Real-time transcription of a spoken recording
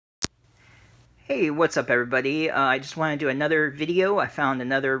Hey, what's up everybody? I just want to do another video. I found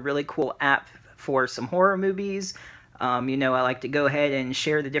another really cool app for some horror movies. I like to go ahead and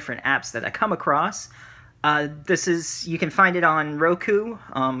share the different apps that I come across. You can find it on Roku.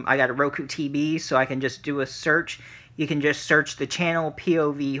 I got a Roku TV, so I can just do a search. You can just search the channel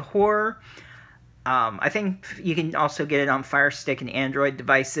POV Horror. I think you can also get it on Fire Stick and Android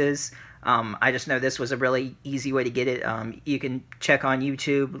devices. I just know this was a really easy way to get it. You can check on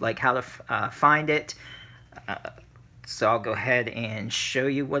YouTube like how to find it. So I'll go ahead and show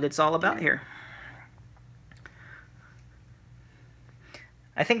you what it's all about here.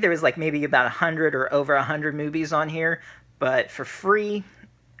 I think there was like maybe about 100 or over 100 movies on here, but for free,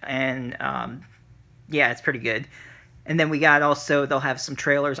 and yeah, it's pretty good. And then we got also, they'll have some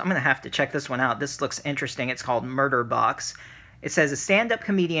trailers. I'm going to have to check this one out. This looks interesting. It's called Murder Box. It says a stand-up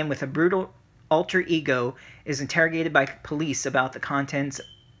comedian with a brutal alter ego is interrogated by police about the contents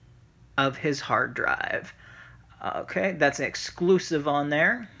of his hard drive. Okay, that's an exclusive on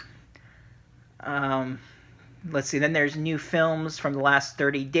there. Let's see, then there's new films from the last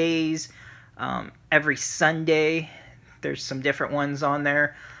 30 days. Every Sunday, there's some different ones on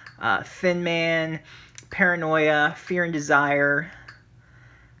there. Thin Man, Paranoia, Fear and Desire,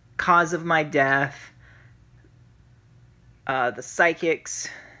 Cause of My Death, The Psychics,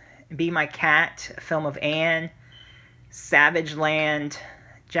 Be My Cat, a film of Anne, Savage Land,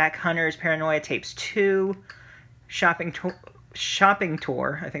 Jack Hunter's Paranoia Tapes 2, Shopping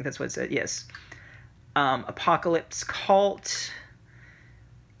Tour, I think that's what it said, yes. Apocalypse Cult,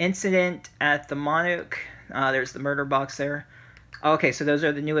 Incident at the Monarch, there's the Murder Box there. Okay, so those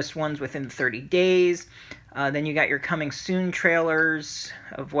are the newest ones within 30 days. Then you got your coming soon trailers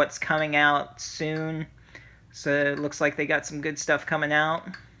of what's coming out soon. So it looks like they got some good stuff coming out.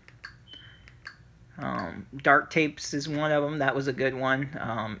 Dark Tapes is one of them. That was a good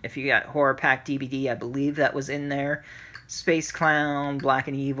one. If you got Horror Pack DVD, I believe that was in there. Space Clown, Black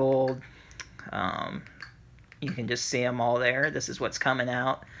and Evil. You can just see them all there. This is what's coming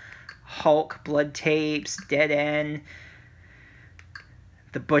out. Hulk, Blood Tapes, Dead End.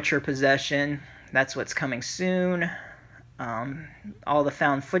 The Butcher Possession, that's what's coming soon. All the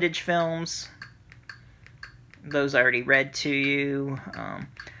found footage films, those I already read to you.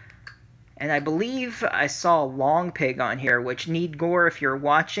 And I believe I saw Long Pig on here, which Need Gore if you're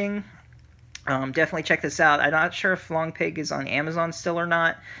watching. Definitely check this out. I'm not sure if Long Pig is on Amazon still or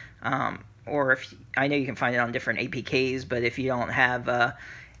not. Or if, I know you can find it on different APKs, but if you don't have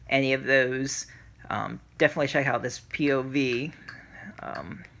any of those, definitely check out this POV.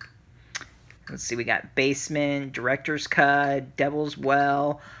 Let's see, we got Basement, Director's Cut, Devil's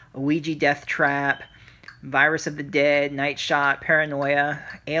Well, Ouija Death Trap, Virus of the Dead, Night Shot, Paranoia,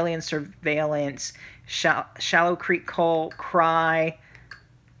 Alien Surveillance, Shallow Creek Cult, Cry,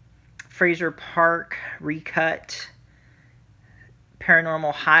 Fraser Park, Recut,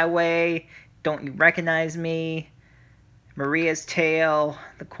 Paranormal Highway, Don't You Recognize Me, Maria's Tale,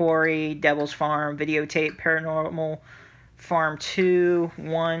 The Quarry, Devil's Farm, Videotape, Paranormal Farm 2,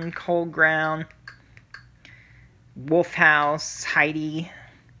 1, Cold Ground, Wolf House, Heidi,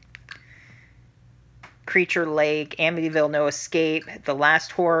 Creature Lake, Amityville No Escape, The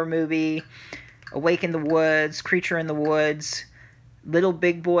Last Horror Movie, Awake in the Woods, Creature in the Woods, Little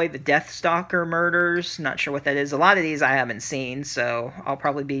Big Boy, The Death Stalker Murders, not sure what that is. A lot of these I haven't seen, so I'll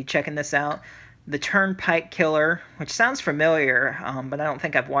probably be checking this out. The Turnpike Killer, which sounds familiar, but I don't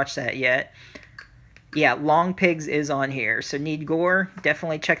think I've watched that yet. Yeah, Long Pigs is on here, so Need Gore,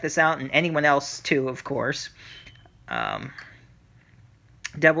 definitely check this out, and anyone else too, of course.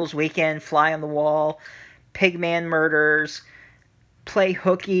 Devil's Weekend, Fly on the Wall, Pigman Murders, Play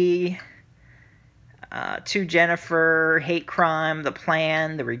Hooky, To Jennifer, Hate Crime, The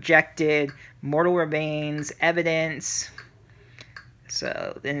Plan, The Rejected, Mortal Remains, Evidence.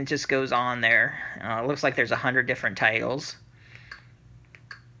 So then it just goes on there. It looks like there's 100 different titles.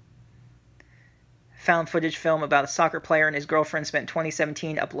 Found footage film about a soccer player and his girlfriend spent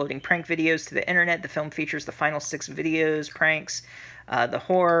 2017 uploading prank videos to the internet. The film features the final 6 videos, pranks, The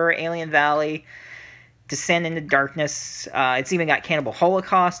Horror, Alien Valley, Descend into Darkness. It's even got Cannibal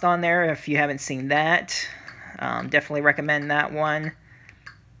Holocaust on there if you haven't seen that. Definitely recommend that one.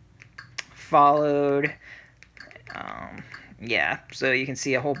 Followed. Yeah, so you can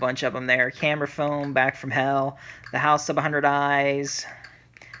see a whole bunch of them there. Camera Phone, Back from Hell, The House of 100 Eyes.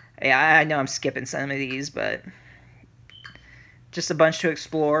 Yeah, I know I'm skipping some of these, but just a bunch to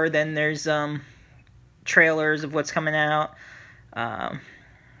explore. Then there's trailers of what's coming out.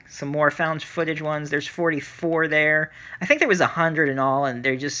 Some more found footage ones. There's 44 there. I think there was 100 in all, and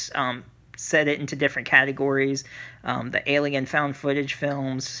they just set it into different categories. the Alien found footage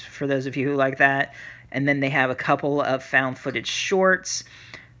films, for those of you who like that. And then they have a couple of found footage shorts,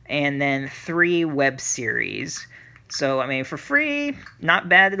 and then 3 web series. So, I mean, for free, not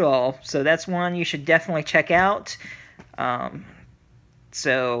bad at all. So that's one you should definitely check out.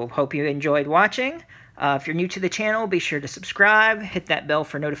 So, hope you enjoyed watching. If you're new to the channel, be sure to subscribe, hit that bell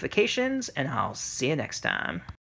for notifications, and I'll see you next time.